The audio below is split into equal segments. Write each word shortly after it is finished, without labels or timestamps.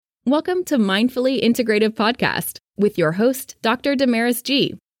Welcome to Mindfully Integrative Podcast with your host, Dr. Damaris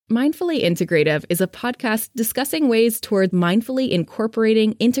G. Mindfully Integrative is a podcast discussing ways toward mindfully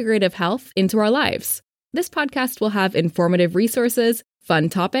incorporating integrative health into our lives. This podcast will have informative resources, fun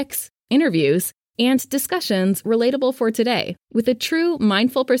topics, interviews, and discussions relatable for today with a true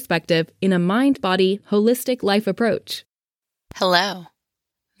mindful perspective in a mind-body, holistic life approach. Hello.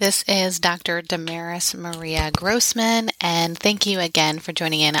 This is Dr. Damaris Maria Grossman, and thank you again for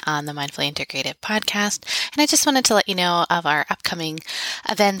joining in on the Mindfully Integrative podcast. And I just wanted to let you know of our upcoming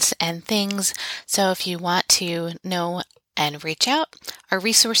events and things. So if you want to know and reach out, our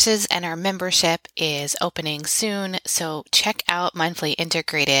resources and our membership is opening soon. So check out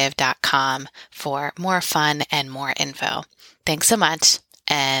mindfullyintegrative.com for more fun and more info. Thanks so much,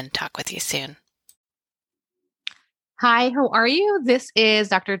 and talk with you soon. Hi, how are you? This is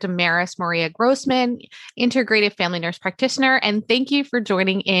Dr. Damaris Maria Grossman, Integrative Family Nurse Practitioner, and thank you for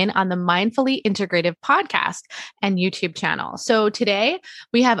joining in on the Mindfully Integrative podcast and YouTube channel. So today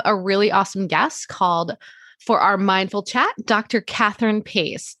we have a really awesome guest called for our mindful chat, Dr. Catherine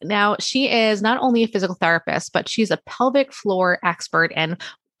Pace. Now, she is not only a physical therapist, but she's a pelvic floor expert and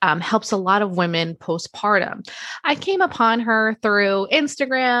helps a lot of women postpartum. I came upon her through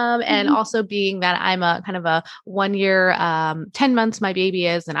Instagram and also being that I'm a kind of a 1 year, 10 months my baby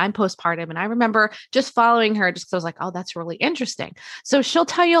is, and I'm postpartum. And I remember just following her just because I was like, oh, that's really interesting. So she'll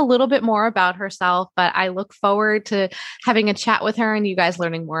tell you a little bit more about herself, but I look forward to having a chat with her and you guys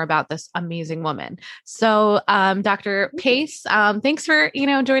learning more about this amazing woman. So Dr. Pace, thanks for,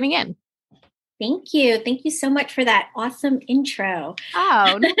 joining in. Thank you. Thank you so much for that awesome intro.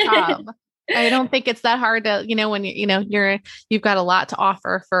 Oh, no problem. I don't think it's that hard to, when you've got a lot to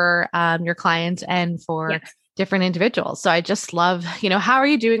offer for your clients and for different individuals. So I just love, how are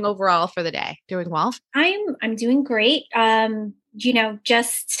you doing overall for the day? Doing well? I'm doing great.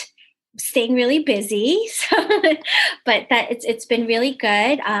 Just staying really busy. But it's been really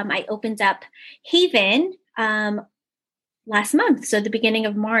good. I opened up Haven last month, so the beginning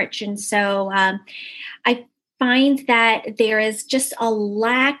of March. And so I find that there is just a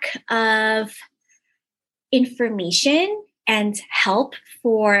lack of information and help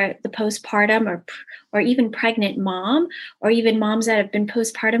for the postpartum or even pregnant mom, or even moms that have been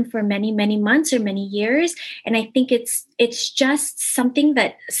postpartum for many, many months or many years. And I think it's just something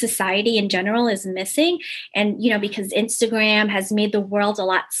that society in general is missing. And, because Instagram has made the world a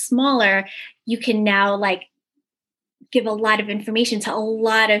lot smaller, you can now give a lot of information to a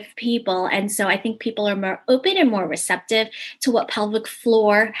lot of people. And so I think people are more open and more receptive to what pelvic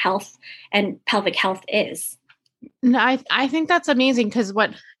floor health and pelvic health is. No, I think that's amazing because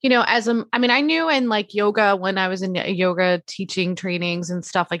I knew in yoga when I was in yoga teaching trainings and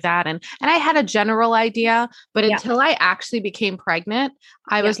stuff like that. And I had a general idea, but until I actually became pregnant,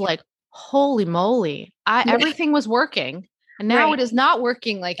 I was like, holy moly, everything was working. And now it is not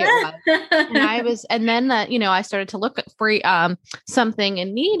working like it was. And then I started to look for something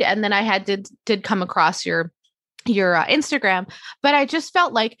in need. And then I did come across your Instagram, but I just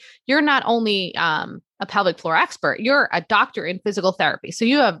felt like you're not only a pelvic floor expert, you're a doctor in physical therapy. So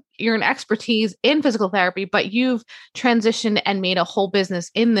you're an expertise in physical therapy, but you've transitioned and made a whole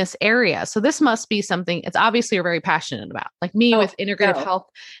business in this area. So this must be something it's obviously you're very passionate about, like me with integrative health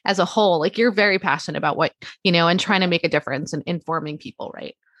as a whole. Like you're very passionate about what, and trying to make a difference and informing people,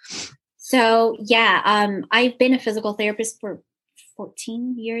 right? So I've been a physical therapist for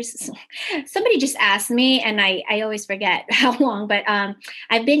 14 years. Somebody just asked me, and I always forget how long, but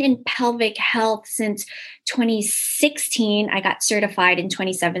I've been in pelvic health since 2016. I got certified in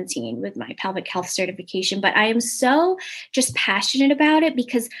 2017 with my pelvic health certification, but I am so just passionate about it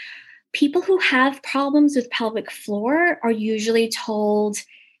because people who have problems with pelvic floor are usually told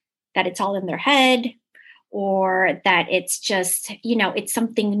that it's all in their head, or that it's just, it's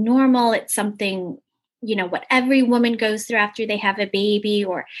something normal. It's something what every woman goes through after they have a baby,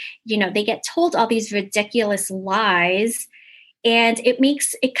 or, they get told all these ridiculous lies, and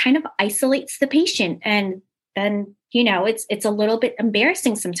it kind of isolates the patient. And then, it's a little bit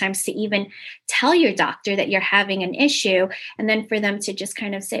embarrassing sometimes to even tell your doctor that you're having an issue. And then for them to just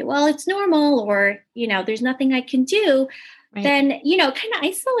kind of say, well, it's normal, or, there's nothing I can do, then, kind of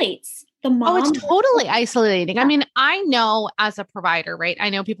isolates the mom. Oh, it's totally isolating. I mean, I know as a provider, right? I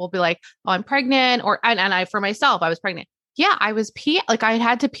know people will be like, oh, I'm pregnant, and I, for myself, I was pregnant. Yeah, I was pee, like I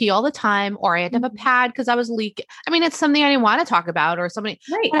had to pee all the time, or I had to have a pad because I was leaking. I mean, it's something I didn't want to talk about, or somebody,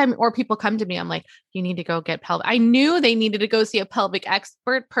 Right. or people come to me. I'm like, you need to go get pelvic. I knew they needed to go see a pelvic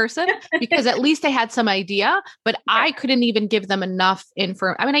expert person because at least they had some idea, but I couldn't even give them enough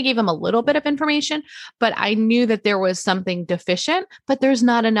info. I mean, I gave them a little bit of information, but I knew that there was something deficient, but there's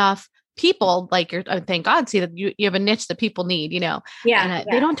not enough people like thank God, see that you have a niche that people need, and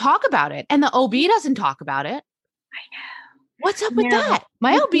they don't talk about it. And the OB doesn't talk about it. I know. What's up with that?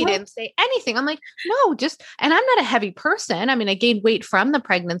 My OB didn't say anything. I'm like, no, and I'm not a heavy person. I mean, I gained weight from the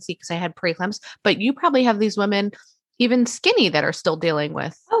pregnancy because I had preeclamps, but you probably have these women, even skinny, that are still dealing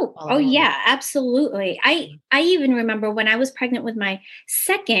with. Oh yeah, absolutely. I even remember when I was pregnant with my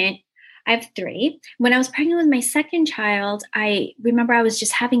second, I have three. When I was pregnant with my second child, I remember I was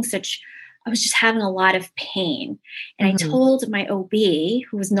just having a lot of pain. And I told my OB,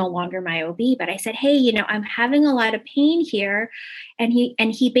 who was no longer my OB, but I said, hey, I'm having a lot of pain here. And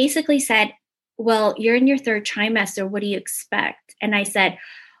he basically said, well, you're in your third trimester. What do you expect? And I said,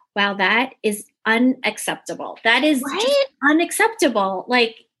 wow, that is unacceptable. That is just unacceptable.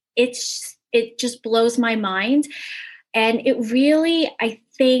 Like it just blows my mind. And it really, I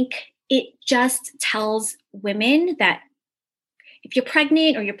think it just tells women that if you're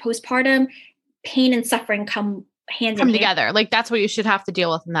pregnant or you're postpartum, pain and suffering come together. Like that's what you should have to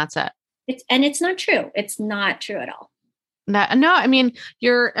deal with. And that's it. It's not true. It's not true at all. No, I mean,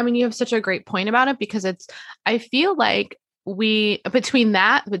 you have such a great point about it because I feel like between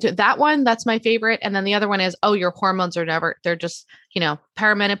that one, that's my favorite. And then the other one is, your hormones they're just,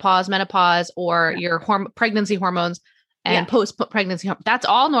 perimenopause, menopause, or your pregnancy hormones and post-pregnancy. That's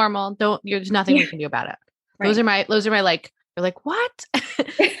all normal. There's nothing you can do about it. Right. Those are my like, you're like, what?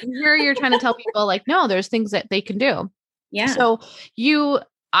 Here you're trying to tell people like, no, there's things that they can do. Yeah. So you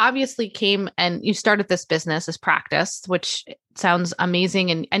obviously came and you started this business, this practice, which sounds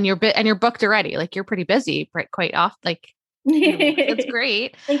amazing. And you're booked already. Like you're pretty busy, quite often. Like it's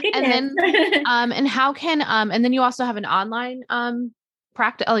great. And then, and how can, and then you also have an online,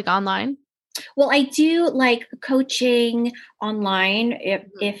 practice, like online. Well, I do like coaching online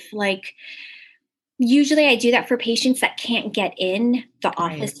if like, usually I do that for patients that can't get in the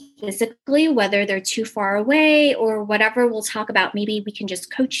office physically, whether they're too far away or whatever. We'll talk about maybe we can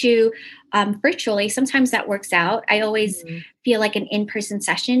just coach you virtually. Sometimes that works out. I always feel like an in-person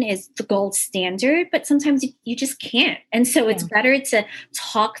session is the gold standard, but sometimes you just can't. And so it's better to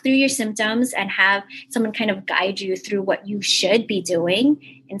talk through your symptoms and have someone kind of guide you through what you should be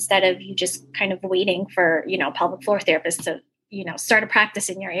doing instead of you just kind of waiting for, pelvic floor therapists to, start a practice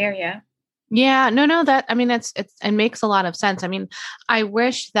in your area. Yeah, no, it makes a lot of sense. I mean, I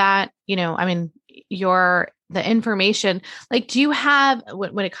wish that, the information, like, do you have,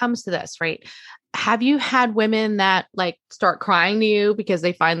 when it comes to this, right? Have you had women that like start crying to you because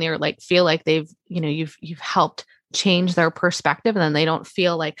they finally like feel like they've, you've helped change their perspective and then they don't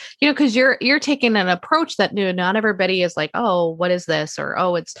feel like, cause you're taking an approach that not everybody is like, oh, what is this? Or,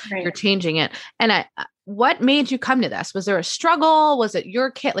 oh, it's, you're changing it. And what made you come to this? Was there a struggle? Was it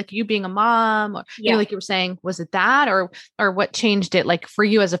your kid, like you being a mom, or like you were saying, was it that, or what changed it? Like for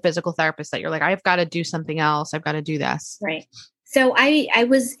you as a physical therapist that you're like, I've got to do something else. I've got to do this. Right. So I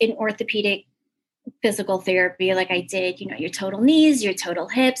was in orthopedic physical therapy. Like I did, your total knees, your total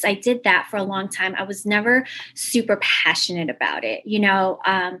hips. I did that for a long time. I was never super passionate about it,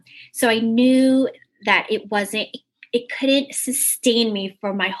 so I knew that it couldn't sustain me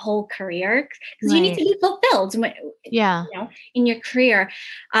for my whole career because you need to be fulfilled in your career.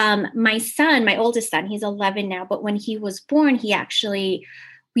 My son, my oldest son, he's 11 now, but when he was born, we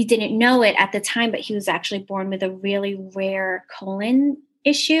didn't know it at the time, but he was actually born with a really rare colon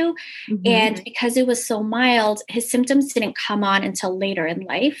issue. And because it was so mild, his symptoms didn't come on until later in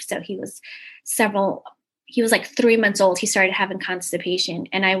life. So he was like 3 months old. He started having constipation.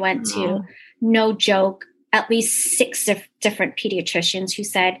 And I went to, no joke, at least 6 different pediatricians who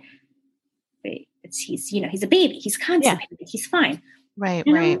said, he's a baby. He's constipated. He's fine. Right.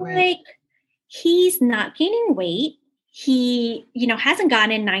 And I'm like, he's not gaining weight. He, hasn't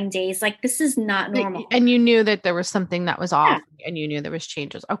gone in 9 days. Like, this is not normal. And you knew that there was something that was off and you knew there was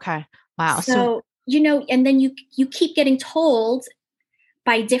changes. Okay. Wow. So and then you keep getting told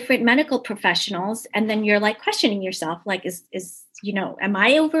by different medical professionals. And then you're like questioning yourself, like, is am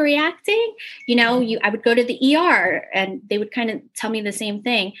I overreacting? I would go to the ER and they would kind of tell me the same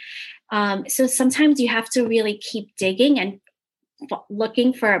thing. So sometimes you have to really keep digging and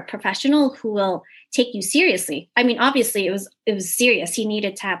looking for a professional who will take you seriously. I mean, obviously it was serious. He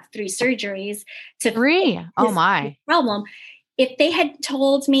needed to have 3 surgeries to 3. Oh my problem. If they had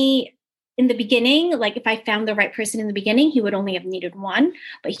told me in the beginning, like if I found the right person in the beginning, he would only have needed one,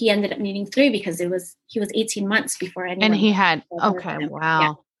 but he ended up needing three because he was 18 months before anyone. And he had, okay,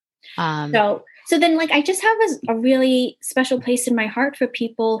 wow. Yeah. So then like, I just have a really special place in my heart for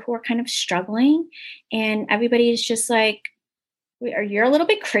people who are kind of struggling, and everybody is just like, or you're a little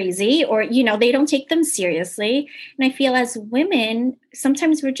bit crazy, or, you know, they don't take them seriously. And I feel as women,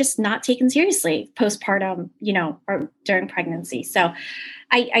 sometimes we're just not taken seriously postpartum, you know, or during pregnancy. So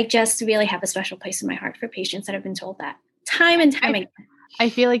I just really have a special place in my heart for patients that have been told that time and time again. I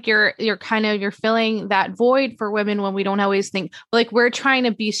feel like you're filling that void for women when we don't always think, like, we're trying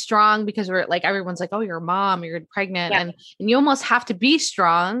to be strong because we're like, everyone's like, oh, you're a mom, you're pregnant. And you almost have to be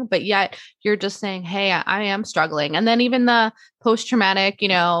strong, but yet you're just saying, hey, I am struggling. And then even the post-traumatic, you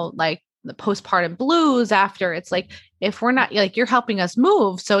know, like the postpartum blues after, it's like, if we're not, like, you're helping us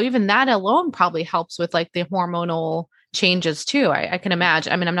move. So even that alone probably helps with like the hormonal changes too. I can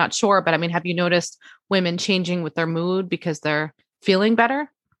imagine. I mean, I'm not sure, but I mean, have you noticed women changing with their mood because they're feeling better?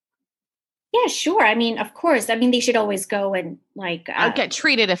 Yeah, sure. I mean, of course. I mean, they should always go and like get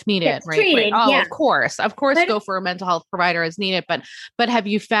treated if needed, right? Treated, Oh, yeah. Of course, but, go for a mental health provider as needed. But have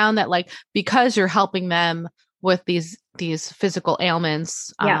you found that, like, because you're helping them with these physical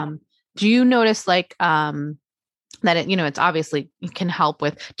ailments, do you notice like that it, you know, it's obviously you can help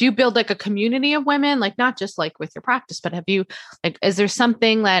with, do you build like a community of women, like not just like with your practice, but have you, like, is there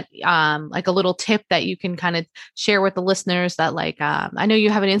something that, like a little tip that you can kind of share with the listeners that like, I know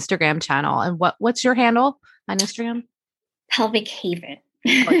you have an Instagram channel, and what's your handle on Instagram? Pelvic Haven.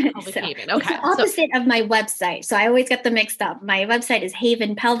 Pelvic Haven. Okay. It's the opposite of my website. So I always get them mixed up. My website is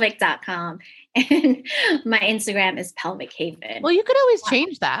havenpelvic.com and my Instagram is Pelvic Haven. Well, you could always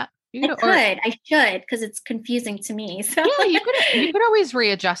change that. I should, because it's confusing to me. So yeah, you could always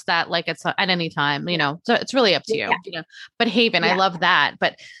readjust that, like it's at any time, you know, so it's really up to you, you know, but Haven, I love that.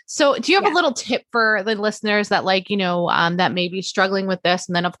 But so do you have a little tip for the listeners that, like, you know, that may be struggling with this,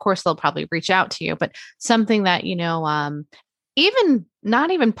 and then of course they'll probably reach out to you, but something that, you know, even not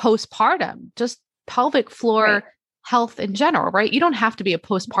even postpartum, just pelvic floor health in general, right? You don't have to be a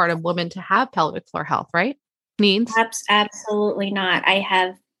postpartum woman to have pelvic floor health, right? Needs? Absolutely not. I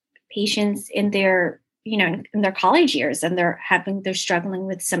have patients in their, you know, in their college years, and they're struggling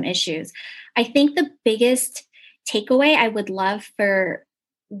with some issues. I think the biggest takeaway I would love for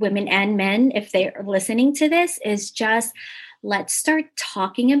women and men, if they are listening to this, is just let's start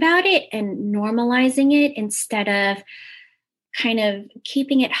talking about it and normalizing it instead of kind of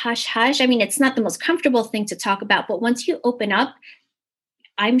keeping it hush hush. I mean, it's not the most comfortable thing to talk about, but once you open up,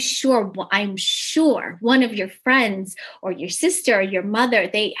 I'm sure one of your friends or your sister or your mother,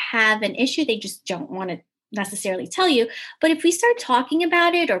 they have an issue. They just don't want to necessarily tell you. But if we start talking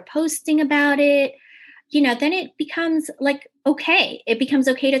about it or posting about it, you know, then it becomes like, okay. It becomes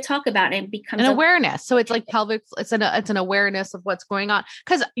okay to talk about it. It becomes an awareness. So it's like pelvic, it's an awareness of what's going on.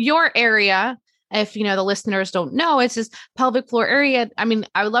 Because your area, if, you know, the listeners don't know, it's just pelvic floor area. I mean,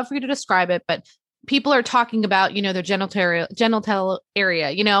 I would love for you to describe it, but people are talking about, you know, their genital area,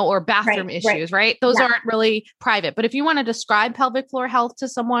 you know, or bathroom issues, right? Those aren't really private. But if you want to describe pelvic floor health to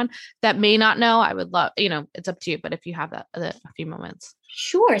someone that may not know, I would love, you know, it's up to you. But if you have a few moments.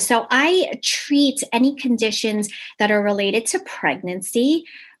 Sure. So I treat any conditions that are related to pregnancy,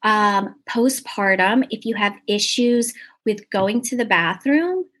 postpartum, if you have issues with going to the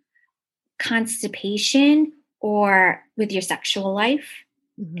bathroom, constipation, or with your sexual life.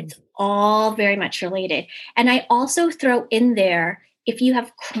 It's all very much related. And I also throw in there, if you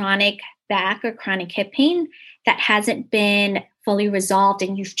have chronic back or chronic hip pain that hasn't been fully resolved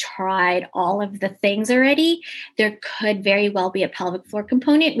and you've tried all of the things already, there could very well be a pelvic floor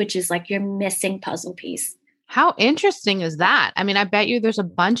component, which is like your missing puzzle piece. How interesting is that? I mean, I bet you there's a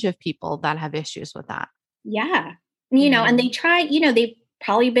bunch of people that have issues with that. Yeah. You know, and they try, you know, they've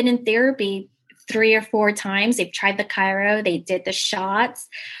probably been in therapy 3 or 4 times. They've tried the chiro, they did the shots,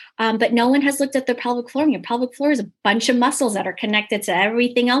 but no one has looked at their pelvic floor. And your pelvic floor is a bunch of muscles that are connected to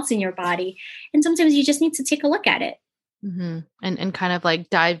everything else in your body. And sometimes you just need to take a look at it. And kind of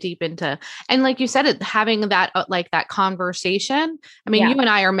like dive deep into, and like you said, having that, like that conversation. I mean, you and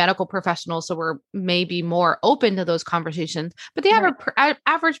I are medical professionals, so we're maybe more open to those conversations, but the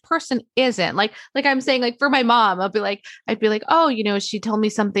average person isn't. Like I'm saying, like for my mom, I'd be like, oh, you know, she told me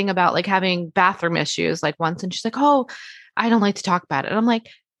something about like having bathroom issues like once, and she's like, oh, I don't like to talk about it. And I'm like,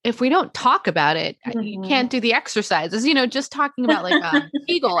 if we don't talk about it, you can't do the exercises, you know, just talking about like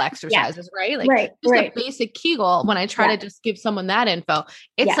Kegel exercises, right? Like just a basic Kegel. When I try to just give someone that info,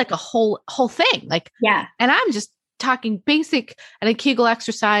 it's like a whole thing. Like, and I'm just talking basic, and a Kegel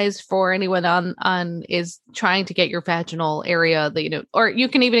exercise for anyone on is trying to get your vaginal area, or you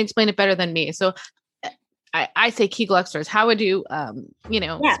can even explain it better than me. So I say Kegel exercise. How would you,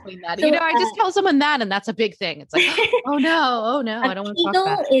 explain that? So, I just tell someone that, and that's a big thing. It's like, oh no, I don't want to talk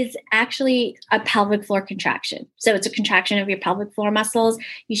about it. Kegel is actually a pelvic floor contraction. So it's a contraction of your pelvic floor muscles.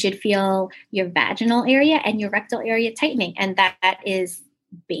 You should feel your vaginal area and your rectal area tightening. And that is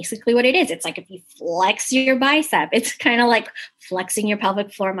basically what it is. It's like if you flex your bicep, it's kind of like flexing your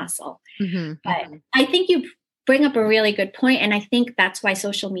pelvic floor muscle. Mm-hmm. But I think you bring up a really good point. And I think that's why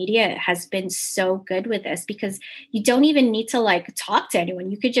social media has been so good with this, because you don't even need to like talk to anyone.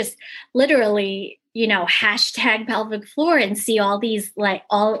 You could just literally, hashtag pelvic floor and see all these, like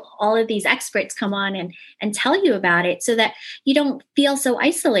all of these experts come on and tell you about it, so that you don't feel so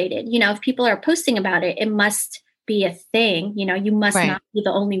isolated. If people are posting about it, it must be a thing. You must not be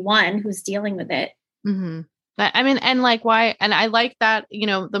the only one who's dealing with it. Mm-hmm. I mean, and like why, and I like that,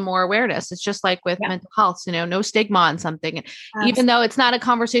 the more awareness. It's just like with mental health, no stigma on something. And even though it's not a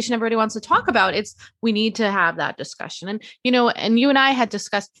conversation everybody wants to talk about, we need to have that discussion. And, and you and I had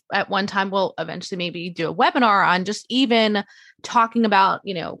discussed at one time, we'll eventually maybe do a webinar on just even talking about,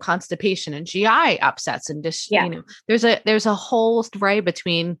 constipation and GI upsets and just, there's a whole array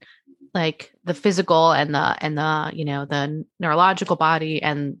between like the physical and the neurological body,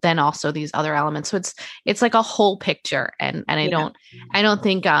 and then also these other elements. So it's like a whole picture. And I don't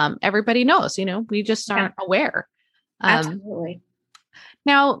think everybody knows, we just aren't aware. Absolutely.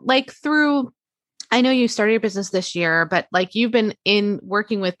 Now, like I know you started your business this year, but like you've been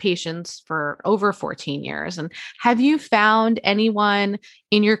working with patients for over 14 years. And have you found anyone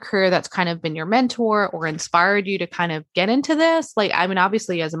in your career that's kind of been your mentor or inspired you to kind of get into this? Like, I mean,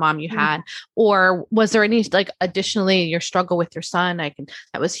 obviously as a mom you had, or was there any, like, additionally your struggle with your son? That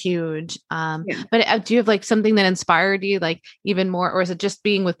was huge. But do you have like something that inspired you, like even more, or is it just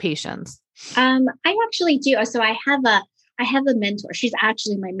being with patients? I actually do. So I have a mentor. She's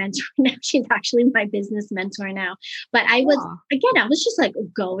actually my mentor now. She's actually my business mentor now. But I was just like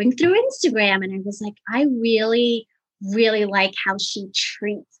going through Instagram, and I was like, I really, really like how she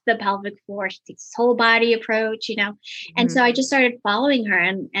treats the pelvic floor. She takes this whole body approach, And so I just started following her,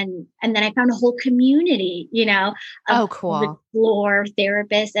 and then I found a whole community, of pelvic floor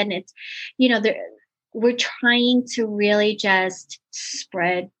therapists. And it's, we're trying to really just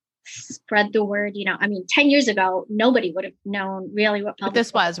spread the word. I mean, 10 years ago, nobody would have known really what pelvic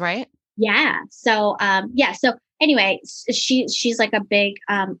this was, right? Yeah. So, So anyway, she's like a big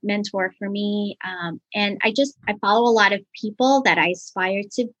mentor for me. And I follow a lot of people that I aspire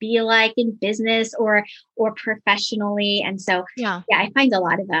to be like in business or professionally. And so, I find a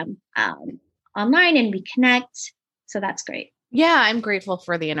lot of them online, and we connect. So that's great. Yeah, I'm grateful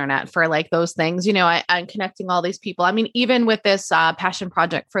for the internet for like those things. I'm connecting all these people. I mean, even with this passion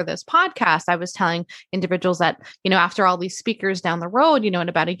project for this podcast, I was telling individuals that, after all these speakers down the road, in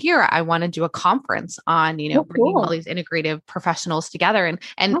about a year, I want to do a conference on, bringing all these integrative professionals together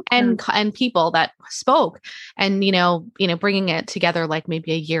and people that spoke, and, bringing it together like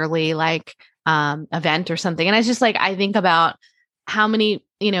maybe a yearly like event or something. And it's just like, I think about how many,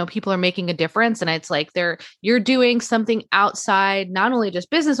 people are making a difference. And it's like you're doing something outside, not only just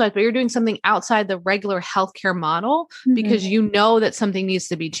business wise, but you're doing something outside the regular healthcare model, because that something needs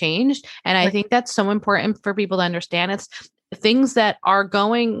to be changed. And I think that's so important for people to understand. It's things that are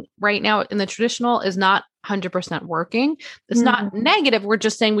going right now in the traditional is not 100% working. It's not negative. We're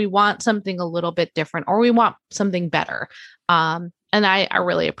just saying we want something a little bit different, or we want something better. And I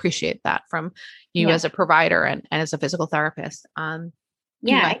really appreciate that from you as a provider and as a physical therapist.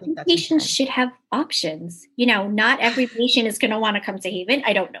 I think patients should have options. Not every patient is going to want to come to Haven.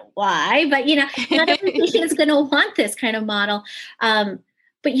 I don't know why, but not every patient is going to want this kind of model.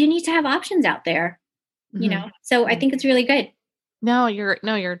 But you need to have options out there, So I think it's really good. No,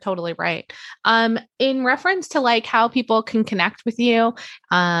 you're totally right. In reference to like how people can connect with you,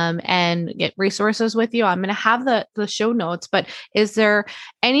 and get resources with you, I'm going to have the show notes, but is there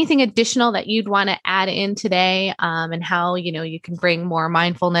anything additional that you'd want to add in today, and how, you can bring more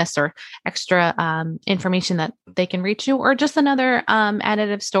mindfulness or extra, information that they can reach you, or just another,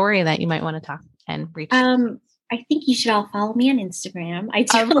 additive story that you might want to talk and reach? I think you should all follow me on Instagram. I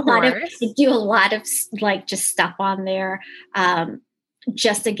do a lot of like just stuff on there.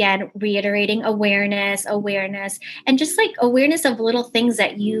 Just again, reiterating awareness, and just like awareness of little things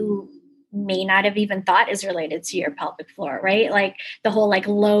that you may not have even thought is related to your pelvic floor, right? Like the whole like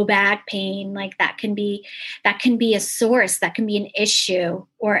low back pain, like that can be a source, that can be an issue,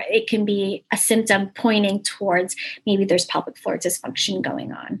 or it can be a symptom pointing towards maybe there's pelvic floor dysfunction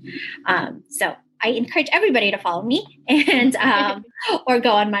going on. So I encourage everybody to follow me and or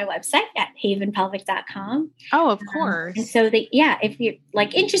go on my website at havenpelvic.com. Oh, of course. And so if you're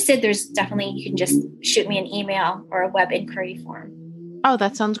like interested, there's definitely, you can just shoot me an email or a web inquiry form. Oh,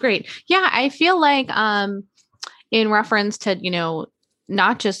 that sounds great. Yeah, I feel like in reference to,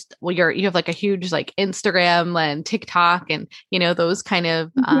 not just, well, you have like a huge like Instagram and TikTok and, those kind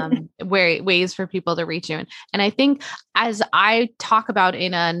of ways for people to reach you. And I think, as I talk about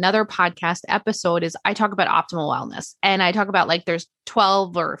in another podcast episode, is I talk about optimal wellness, and I talk about like there's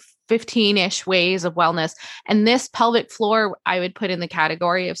 12 or 15-ish ways of wellness. And this pelvic floor, I would put in the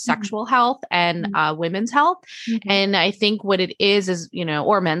category of sexual health and women's health. And I think what it is,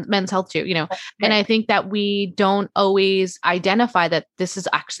 or men's health too, and I think that we don't always identify that this is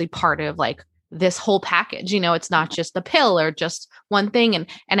actually part of like this whole package. It's not just the pill or just one thing.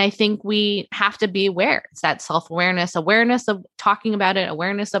 And I think we have to be aware. It's that self-awareness, awareness of talking about it,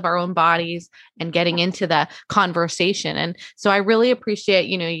 awareness of our own bodies, and getting into the conversation. And so I really appreciate,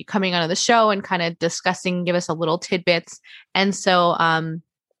 you coming onto the show and kind of discussing, give us a little tidbits. And so,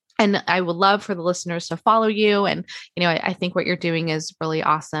 and I would love for the listeners to follow you. And, I think what you're doing is really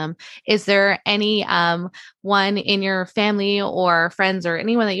awesome. Is there any one in your family or friends or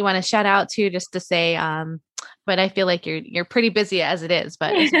anyone that you want to shout out to, just to say, but I feel like you're pretty busy as it is,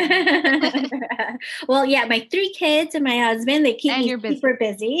 but. Well, yeah, my 3 kids and my husband, they keep me super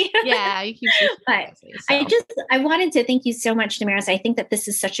busy. Yeah, you keep super busy. So. I wanted to thank you so much, Damaris. I think that this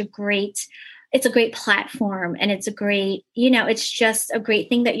is such a great platform, and it's a great, it's just a great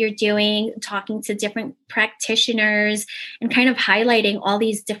thing that you're doing, talking to different practitioners and kind of highlighting all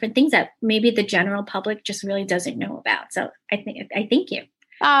these different things that maybe the general public just really doesn't know about. So I thank you.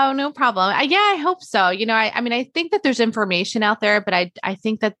 Oh, no problem. I hope so. I think that there's information out there, but I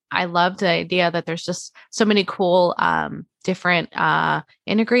think that I love the idea that there's just so many cool, different,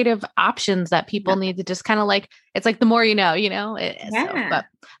 integrative options that people need to just kind of like, it's like the more you know. So, but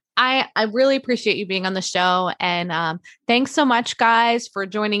I really appreciate you being on the show. And thanks so much, guys, for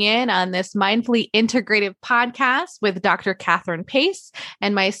joining in on this Mindfully Integrative podcast with Dr. Catherine Pace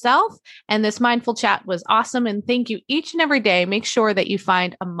and myself. And this mindful chat was awesome. And thank you each and every day. Make sure that you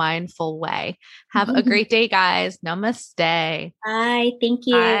find a mindful way. Have a great day, guys. Namaste. Bye. Thank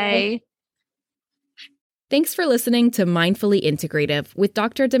you. Bye. Thanks for listening to Mindfully Integrative with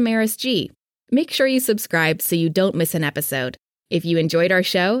Dr. Damaris G. Make sure you subscribe so you don't miss an episode. If you enjoyed our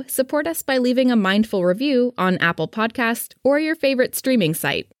show, support us by leaving a mindful review on Apple Podcast or your favorite streaming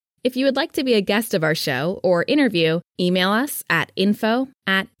site. If you would like to be a guest of our show or interview, email us at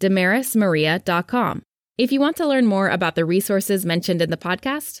info@damarismaria.com. If you want to learn more about the resources mentioned in the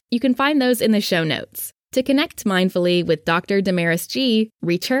podcast, you can find those in the show notes. To connect mindfully with Dr. Damaris G,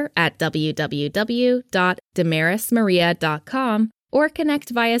 reach her at www.damarismaria.com or connect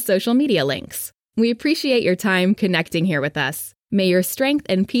via social media links. We appreciate your time connecting here with us. May your strength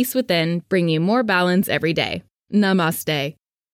and peace within bring you more balance every day. Namaste.